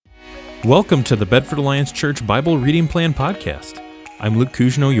Welcome to the Bedford Alliance Church Bible Reading Plan Podcast. I'm Luke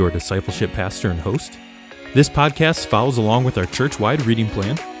Cousino, your discipleship pastor and host. This podcast follows along with our church-wide reading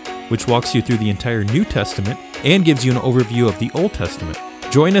plan, which walks you through the entire New Testament and gives you an overview of the Old Testament.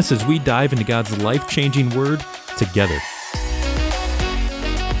 Join us as we dive into God's life-changing Word together.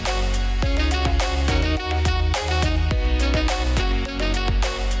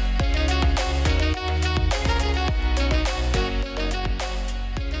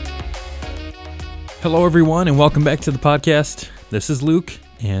 Hello, everyone, and welcome back to the podcast. This is Luke,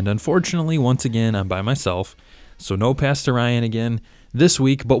 and unfortunately, once again, I'm by myself, so no Pastor Ryan again this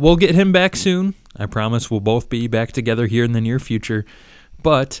week, but we'll get him back soon. I promise we'll both be back together here in the near future.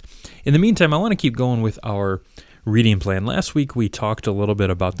 But in the meantime, I want to keep going with our reading plan. Last week, we talked a little bit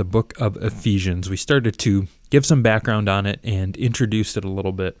about the book of Ephesians. We started to give some background on it and introduced it a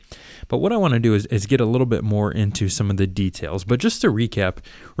little bit. But what I want to do is get a little bit more into some of the details. But just to recap,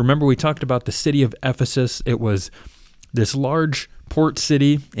 remember we talked about the city of Ephesus. It was this large port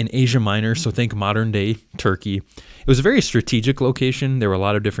city in Asia Minor, so think modern-day Turkey. It was a very strategic location. There were a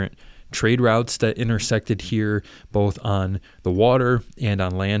lot of different trade routes that intersected here, both on the water and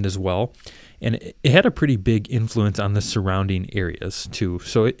on land as well. And it had a pretty big influence on the surrounding areas, too.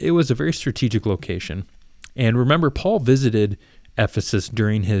 So it was a very strategic location. And remember, Paul visited Ephesus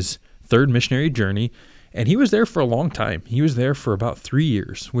during his third missionary journey, and he was there for a long time. He was there for about 3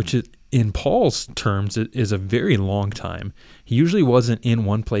 years, which is, in Paul's terms, is a very long time. He usually wasn't in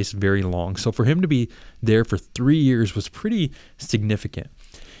one place very long. So for him to be there for 3 years was pretty significant.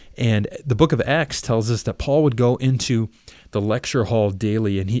 And the book of Acts tells us that Paul would go into the lecture hall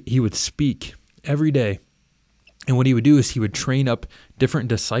daily, and he would speak every day. And what he would do is he would train up different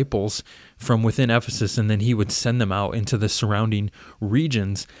disciples from within Ephesus, and then he would send them out into the surrounding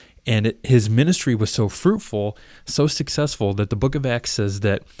regions. And his ministry was so fruitful, so successful, that the book of Acts says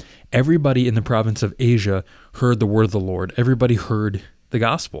that everybody in the province of Asia heard the word of the Lord. Everybody heard the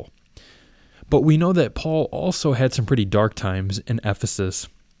gospel. But we know that Paul also had some pretty dark times in Ephesus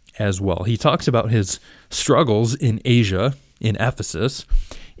as well. He talks about his struggles in Asia, in Ephesus,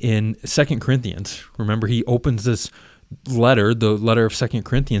 in 2 Corinthians. Remember, he opens this letter, the letter of 2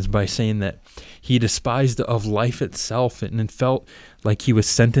 Corinthians, by saying that he despised of life itself and felt like he was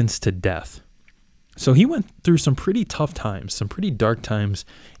sentenced to death. So he went through some pretty tough times, some pretty dark times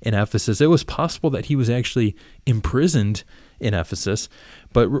in Ephesus. It was possible that he was actually imprisoned in Ephesus,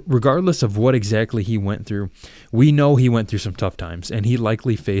 but regardless of what exactly he went through, we know he went through some tough times, and he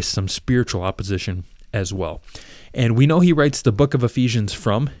likely faced some spiritual opposition as well. And we know he writes the book of Ephesians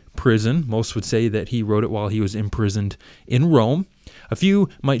from prison. Most would say that he wrote it while he was imprisoned in Rome. A few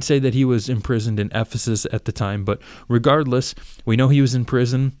might say that he was imprisoned in Ephesus at the time, but regardless, we know he was in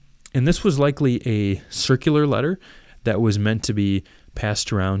prison. And this was likely a circular letter that was meant to be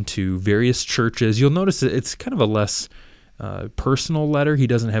passed around to various churches. You'll notice that it's kind of a less personal letter. He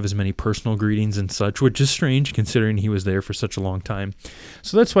doesn't have as many personal greetings and such, which is strange considering he was there for such a long time.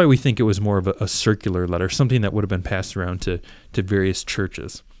 So that's why we think it was more of a circular letter, something that would have been passed around to various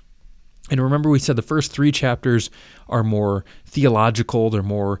churches. And remember, we said the first 3 chapters are more theological. They're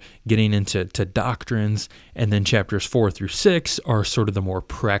more getting into doctrines. And then chapters 4 through 6 are sort of the more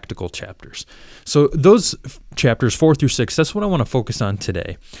practical chapters. So those chapters 4 through 6, that's what I want to focus on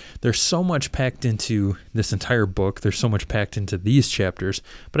today. There's so much packed into this entire book. There's so much packed into these chapters.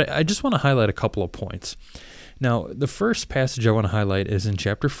 But I just want to highlight a couple of points. Now, the first passage I want to highlight is in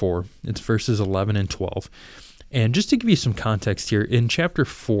chapter 4. It's verses 11 and 12. And just to give you some context here, in chapter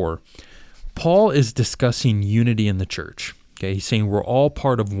 4, Paul is discussing unity in the church. Okay, he's saying we're all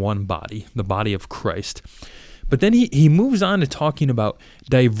part of one body, the body of Christ. But then he moves on to talking about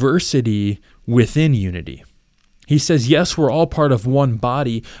diversity within unity. He says, yes, we're all part of one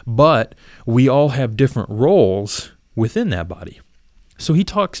body, but we all have different roles within that body. So he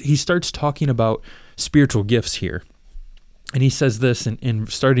starts talking about spiritual gifts here. And he says this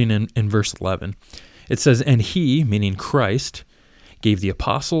starting in verse 11. It says, and he, meaning Christ, gave the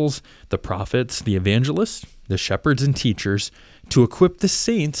apostles, the prophets, the evangelists, the shepherds and teachers to equip the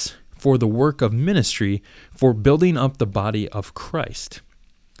saints for the work of ministry, for building up the body of Christ.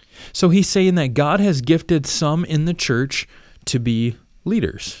 So he's saying that God has gifted some in the church to be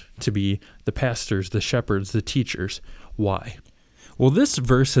leaders, to be the pastors, the shepherds, the teachers. Why? Well, this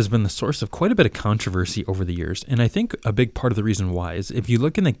verse has been the source of quite a bit of controversy over the years, and I think a big part of the reason why is if you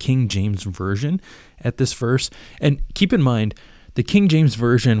look in the King James Version at this verse, and keep in mind, The King James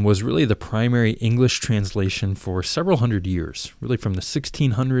Version was really the primary English translation for several hundred years, really from the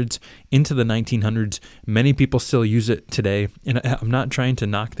 1600s into the 1900s. Many people still use it today, and I'm not trying to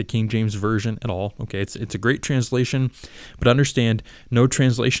knock the King James Version at all. Okay, it's a great translation, but understand no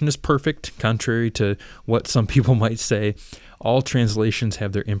translation is perfect, contrary to what some people might say. All translations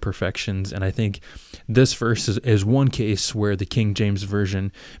have their imperfections, and I think this verse is one case where the King James Version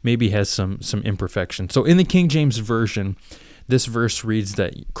maybe has some imperfections. So in the King James Version, this verse reads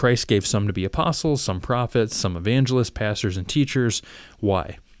that Christ gave some to be apostles, some prophets, some evangelists, pastors, and teachers.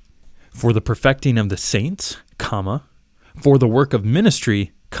 Why? For the perfecting of the saints, comma, for the work of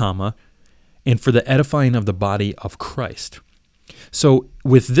ministry, comma, and for the edifying of the body of Christ. So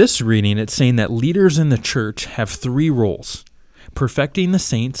with this reading, it's saying that leaders in the church have three roles: perfecting the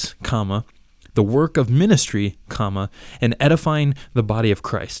saints, comma, the work of ministry, comma, and edifying the body of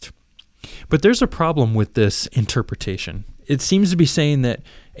Christ. But there's a problem with this interpretation. It seems to be saying that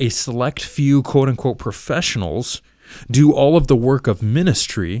a select few quote-unquote professionals do all of the work of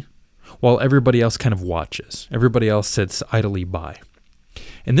ministry while everybody else kind of watches. Everybody else sits idly by.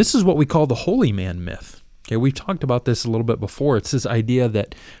 And this is what we call the holy man myth. Okay, we've talked about this a little bit before. It's this idea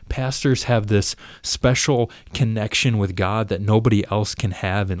that pastors have this special connection with God that nobody else can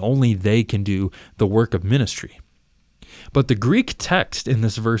have, and only they can do the work of ministry. But the Greek text in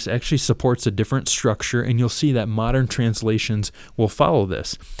this verse actually supports a different structure, and you'll see that modern translations will follow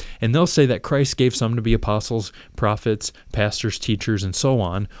this. And they'll say that Christ gave some to be apostles, prophets, pastors, teachers, and so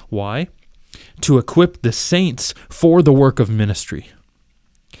on. Why? To equip the saints for the work of ministry.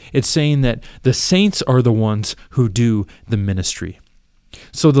 It's saying that the saints are the ones who do the ministry.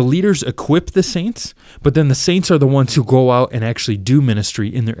 So the leaders equip the saints, but then the saints are the ones who go out and actually do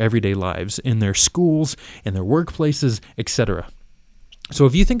ministry in their everyday lives, in their schools, in their workplaces, etc. So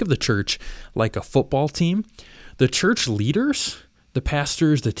if you think of the church like a football team, the church leaders, the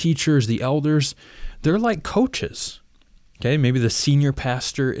pastors, the teachers, the elders, they're like coaches. Okay, maybe the senior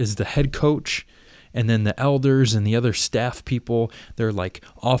pastor is the head coach, and then the elders and the other staff people, they're like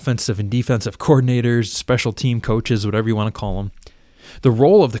offensive and defensive coordinators, special team coaches, whatever you want to call them. The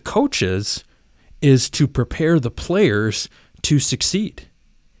role of the coaches is to prepare the players to succeed.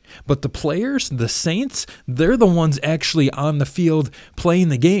 But the players, the saints, they're the ones actually on the field playing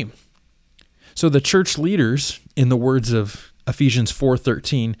the game. So the church leaders, in the words of Ephesians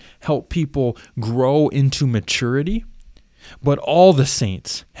 4:13, help people grow into maturity. But all the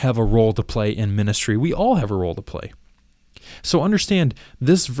saints have a role to play in ministry. We all have a role to play. So understand,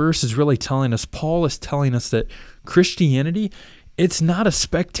 this verse is really telling us, Paul is telling us that Christianity, it's not a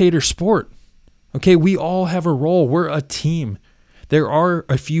spectator sport. Okay, we all have a role. We're a team. There are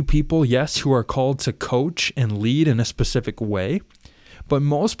a few people, yes, who are called to coach and lead in a specific way, but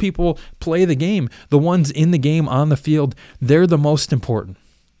most people play the game. The ones in the game on the field, they're the most important.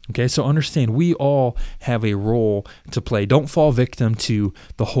 Okay, so understand, we all have a role to play. Don't fall victim to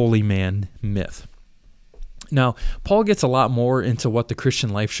the holy man myth. Now, Paul gets a lot more into what the Christian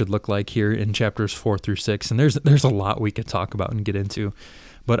life should look like here in chapters 4 through 6, and there's a lot we could talk about and get into.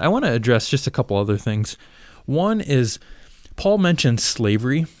 But I want to address just a couple other things. One is, Paul mentions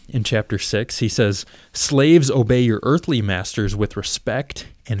slavery in chapter 6. He says, "Slaves, obey your earthly masters with respect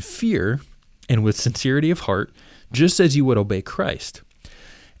and fear and with sincerity of heart, just as you would obey Christ."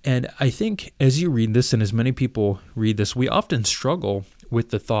 And I think as you read this, and as many people read this, we often struggle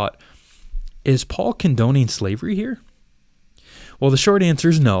with the thought, is Paul condoning slavery here? Well, the short answer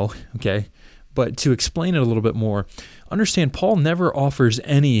is no, okay? But to explain it a little bit more, understand Paul never offers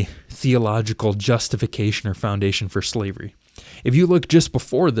any theological justification or foundation for slavery. If you look just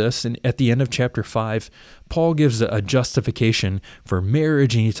before this, and at the end of chapter 5, Paul gives a justification for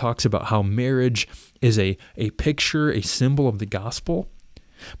marriage, and he talks about how marriage is a picture, a symbol of the gospel.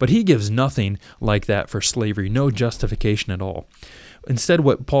 But he gives nothing like that for slavery, no justification at all. Instead,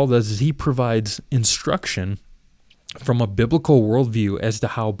 what Paul does is he provides instruction from a biblical worldview as to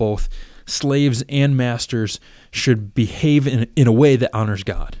how both slaves and masters should behave in a way that honors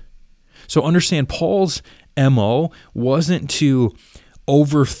God. So understand, Paul's MO wasn't to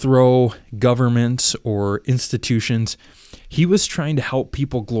overthrow governments or institutions. He was trying to help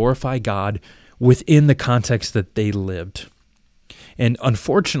people glorify God within the context that they lived. And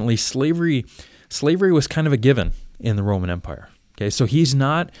unfortunately, slavery was kind of a given in the Roman Empire. Okay, so he's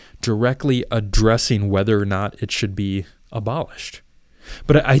not directly addressing whether or not it should be abolished.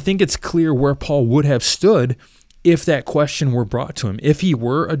 But I think it's clear where Paul would have stood if that question were brought to him. If he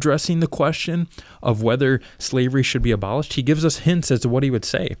were addressing the question of whether slavery should be abolished, he gives us hints as to what he would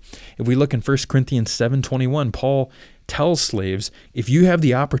say. If we look in 1 Corinthians 7:21, Paul tells slaves, if you have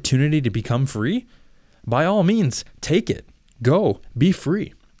the opportunity to become free, by all means, take it. Go, be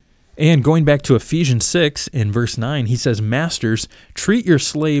free. And going back to Ephesians 6 in verse 9, he says, Masters, treat your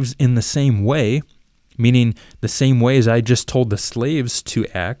slaves in the same way, meaning the same way as I just told the slaves to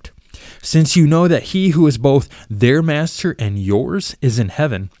act, since you know that he who is both their master and yours is in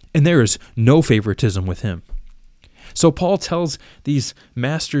heaven, and there is no favoritism with him. So Paul tells these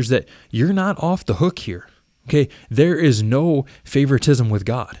masters that you're not off the hook here. Okay, there is no favoritism with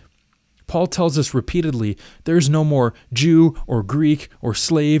God. Paul tells us repeatedly, there's no more Jew or Greek or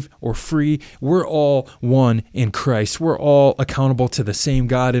slave or free. We're all one in Christ. We're all accountable to the same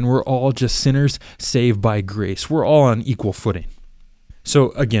God, and we're all just sinners saved by grace. We're all on equal footing.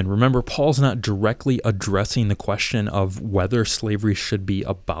 So again, remember, Paul's not directly addressing the question of whether slavery should be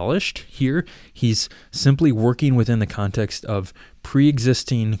abolished here. He's simply working within the context of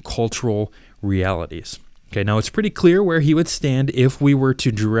pre-existing cultural realities. Okay, now it's pretty clear where he would stand if we were to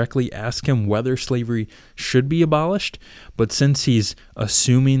directly ask him whether slavery should be abolished, but since he's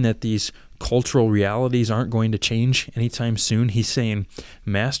assuming that these cultural realities aren't going to change anytime soon, he's saying,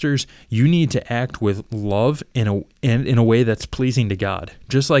 Masters, you need to act with love in a way that's pleasing to God,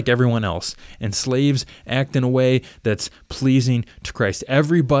 just like everyone else. And slaves, act in a way that's pleasing to Christ.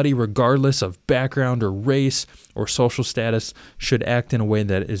 Everybody, regardless of background or race or social status, should act in a way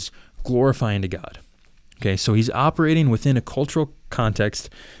that is glorifying to God. Okay, so he's operating within a cultural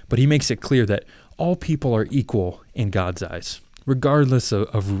context, but he makes it clear that all people are equal in God's eyes, regardless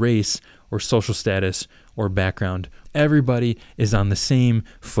of race or social status or background. Everybody is on the same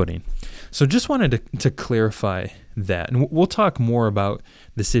footing. So just wanted to clarify that. And we'll talk more about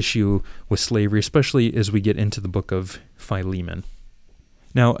this issue with slavery, especially as we get into the book of Philemon.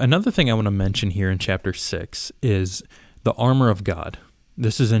 Now, another thing I want to mention here in chapter 6 is the armor of God.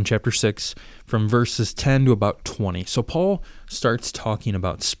 This is in chapter 6 from verses 10 to about 20. So Paul starts talking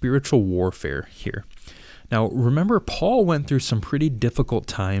about spiritual warfare here. Now, remember, Paul went through some pretty difficult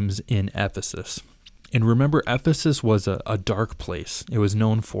times in Ephesus. And remember, Ephesus was a dark place. It was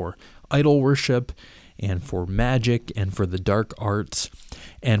known for idol worship and for magic and for the dark arts.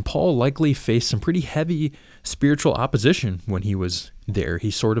 And Paul likely faced some pretty heavy spiritual opposition when he was there.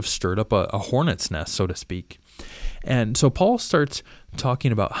 He sort of stirred up a hornet's nest, so to speak. And so Paul starts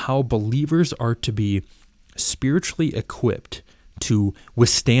talking about how believers are to be spiritually equipped to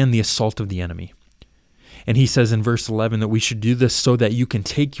withstand the assault of the enemy. And he says in verse 11 that we should do this so that you can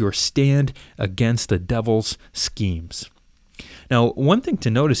take your stand against the devil's schemes. Now, one thing to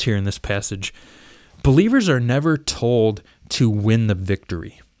notice here in this passage, believers are never told to win the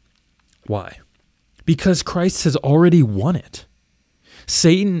victory. Why? Because Christ has already won it.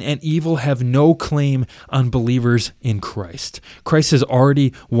 Satan and evil have no claim on believers in Christ. Christ has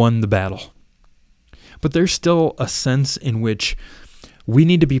already won the battle. But there's still a sense in which we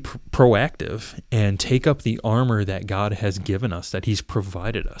need to be proactive and take up the armor that God has given us, that he's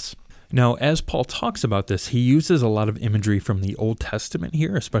provided us. Now, as Paul talks about this, he uses a lot of imagery from the Old Testament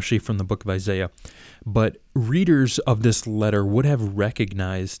here, especially from the book of Isaiah. But readers of this letter would have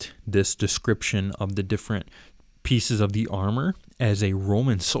recognized this description of the different pieces of the armor as a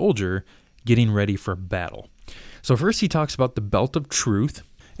Roman soldier getting ready for battle. So first he talks about the belt of truth.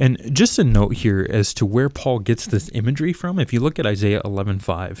 And just a note here as to where Paul gets this imagery from. If you look at Isaiah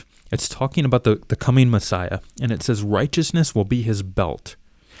 11:5, it's talking about the coming Messiah. And it says, righteousness will be his belt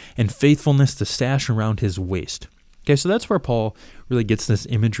and faithfulness the sash around his waist. Okay, so that's where Paul really gets this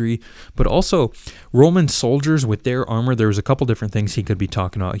imagery. But also, Roman soldiers with their armor, there was a couple different things he could be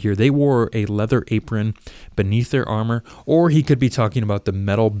talking about here. They wore a leather apron beneath their armor, or he could be talking about the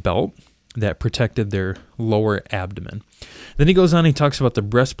metal belt that protected their lower abdomen. Then he goes on, he talks about the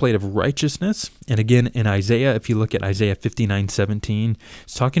breastplate of righteousness. And again, in Isaiah, if you look at Isaiah 59:17,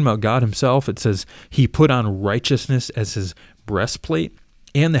 it's talking about God himself. It says, he put on righteousness as his breastplate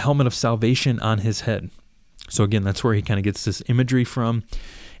and the helmet of salvation on his head. So again, that's where he kind of gets this imagery from.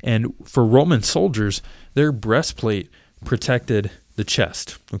 And for Roman soldiers, their breastplate protected the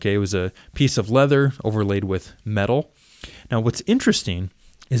chest. Okay, it was a piece of leather overlaid with metal. Now, what's interesting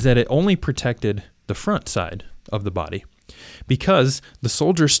is that it only protected the front side of the body because the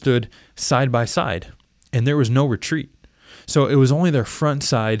soldiers stood side by side and there was no retreat. So it was only their front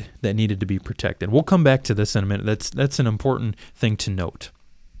side that needed to be protected. We'll come back to this in a minute. That's an important thing to note.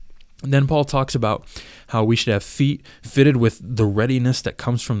 And then Paul talks about how we should have feet fitted with the readiness that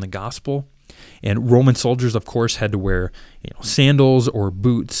comes from the gospel. And Roman soldiers, of course, had to wear sandals or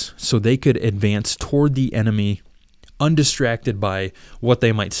boots so they could advance toward the enemy undistracted by what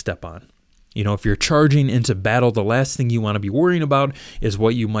they might step on. If you're charging into battle, the last thing you want to be worrying about is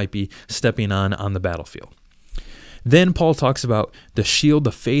what you might be stepping on the battlefield. Then Paul talks about the shield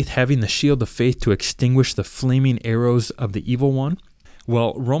of faith, having the shield of faith to extinguish the flaming arrows of the evil one.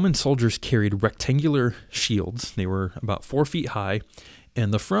 Well, Roman soldiers carried rectangular shields. They were about 4 feet high,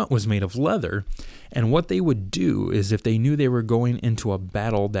 and the front was made of leather. And what they would do is if they knew they were going into a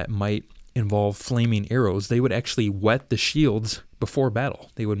battle that might involve flaming arrows, they would actually wet the shields before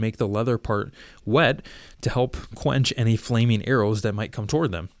battle. They would make the leather part wet to help quench any flaming arrows that might come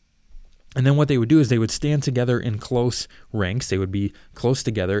toward them. And then what they would do is they would stand together in close ranks. They would be close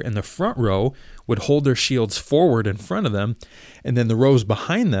together, and the front row would hold their shields forward in front of them, and then the rows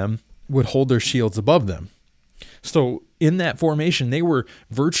behind them would hold their shields above them. So in that formation, they were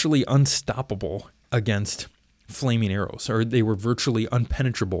virtually unstoppable against flaming arrows, or they were virtually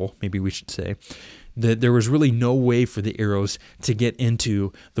unpenetrable, maybe we should say. That there was really no way for the arrows to get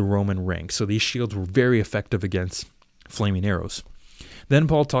into the Roman ranks. So these shields were very effective against flaming arrows. Then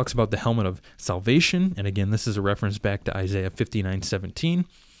Paul talks about the helmet of salvation, and again, this is a reference back to Isaiah 59:17.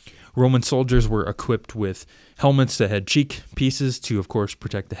 Roman soldiers were equipped with helmets that had cheek pieces to, of course,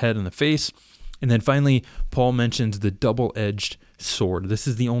 protect the head and the face. And then finally, Paul mentions the double-edged sword. This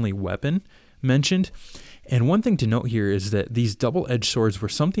is the only weapon mentioned. And one thing to note here is that these double-edged swords were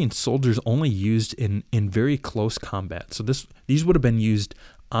something soldiers only used in very close combat. So these would have been used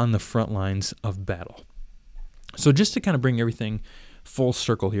on the front lines of battle. So just to kind of bring everything full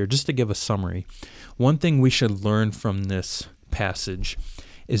circle here, just to give a summary, one thing we should learn from this passage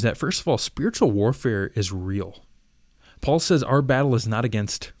is that, first of all, spiritual warfare is real. Paul says our battle is not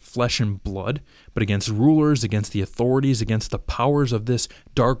against flesh and blood, but against rulers, against the authorities, against the powers of this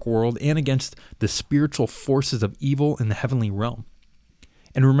dark world, and against the spiritual forces of evil in the heavenly realm.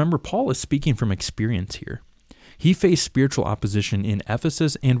 And remember, Paul is speaking from experience here. He faced spiritual opposition in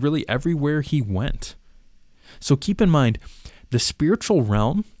Ephesus and really everywhere he went. So keep in mind, the spiritual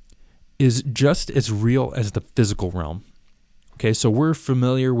realm is just as real as the physical realm. Okay, so we're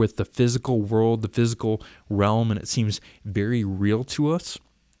familiar with the physical world, the physical realm, and it seems very real to us.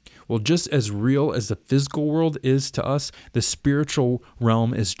 Well, just as real as the physical world is to us, the spiritual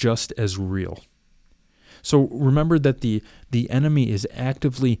realm is just as real. So remember that the enemy is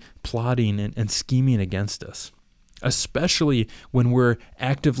actively plotting and scheming against us, especially when we're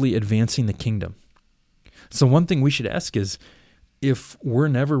actively advancing the kingdom. So one thing we should ask is, if we're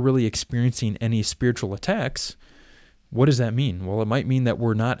never really experiencing any spiritual attacks, what does that mean? Well, it might mean that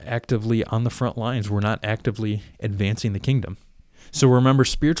we're not actively on the front lines. We're not actively advancing the kingdom. So remember,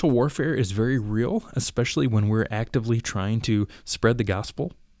 spiritual warfare is very real, especially when we're actively trying to spread the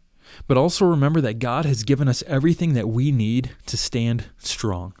gospel. But also remember that God has given us everything that we need to stand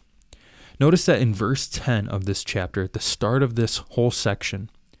strong. Notice that in verse 10 of this chapter, at the start of this whole section,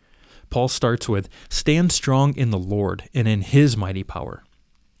 Paul starts with, "Stand strong in the Lord and in his mighty power."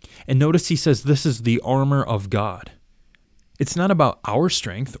 And notice he says this is the armor of God. It's not about our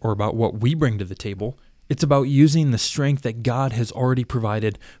strength or about what we bring to the table. It's about using the strength that God has already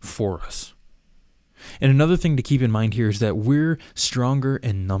provided for us. And another thing to keep in mind here is that we're stronger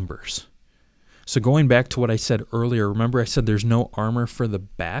in numbers. So going back to what I said earlier, remember I said there's no armor for the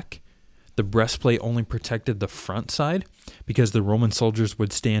back? The breastplate only protected the front side because the Roman soldiers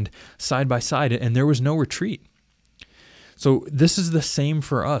would stand side by side and there was no retreat. So this is the same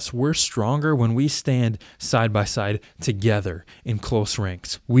for us. We're stronger when we stand side by side together in close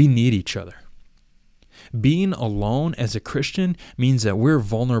ranks. We need each other. Being alone as a Christian means that we're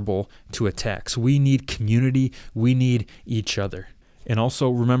vulnerable to attacks. We need community. We need each other. And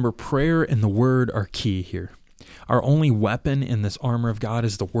also remember, prayer and the word are key here. Our only weapon in this armor of God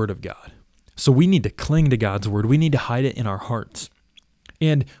is the word of God. So we need to cling to God's word. We need to hide it in our hearts.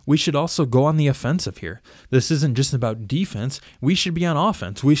 And we should also go on the offensive here. This isn't just about defense. We should be on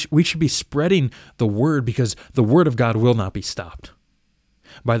offense. We should be spreading the word because the word of God will not be stopped.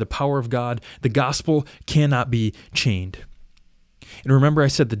 By the power of God, the gospel cannot be chained. And remember I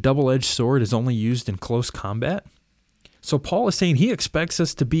said the double-edged sword is only used in close combat? So Paul is saying he expects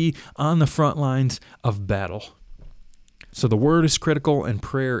us to be on the front lines of battle. So the word is critical and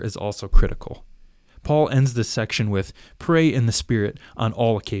prayer is also critical. Paul ends this section with, "Pray in the Spirit on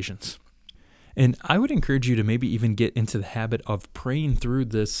all occasions." And I would encourage you to maybe even get into the habit of praying through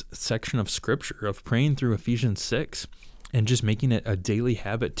this section of Scripture, of praying through Ephesians 6, and just making it a daily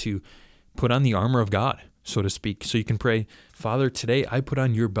habit to put on the armor of God, so to speak. So you can pray, "Father, today I put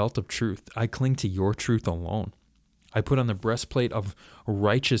on your belt of truth. I cling to your truth alone. I put on the breastplate of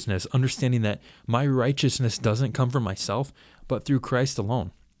righteousness, understanding that my righteousness doesn't come from myself, but through Christ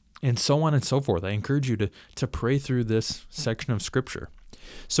alone." And so on and so forth. I encourage you to pray through this section of Scripture.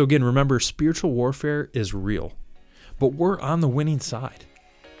 So again, remember, spiritual warfare is real, but we're on the winning side.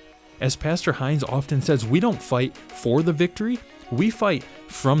 As Pastor Hines often says, we don't fight for the victory, we fight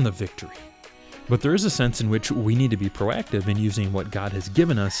from the victory. But there is a sense in which we need to be proactive in using what God has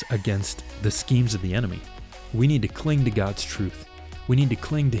given us against the schemes of the enemy. We need to cling to God's truth. We need to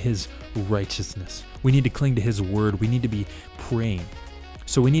cling to His righteousness. We need to cling to His word. We need to be praying.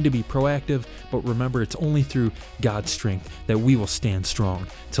 So we need to be proactive, but remember, it's only through God's strength that we will stand strong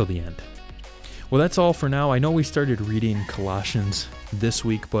till the end. Well, that's all for now. I know we started reading Colossians this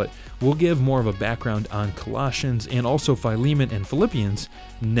week, but we'll give more of a background on Colossians and also Philemon and Philippians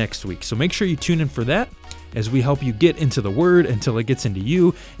next week. So make sure you tune in for that as we help you get into the Word until it gets into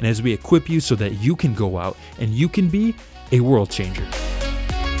you, and as we equip you so that you can go out and you can be a world changer.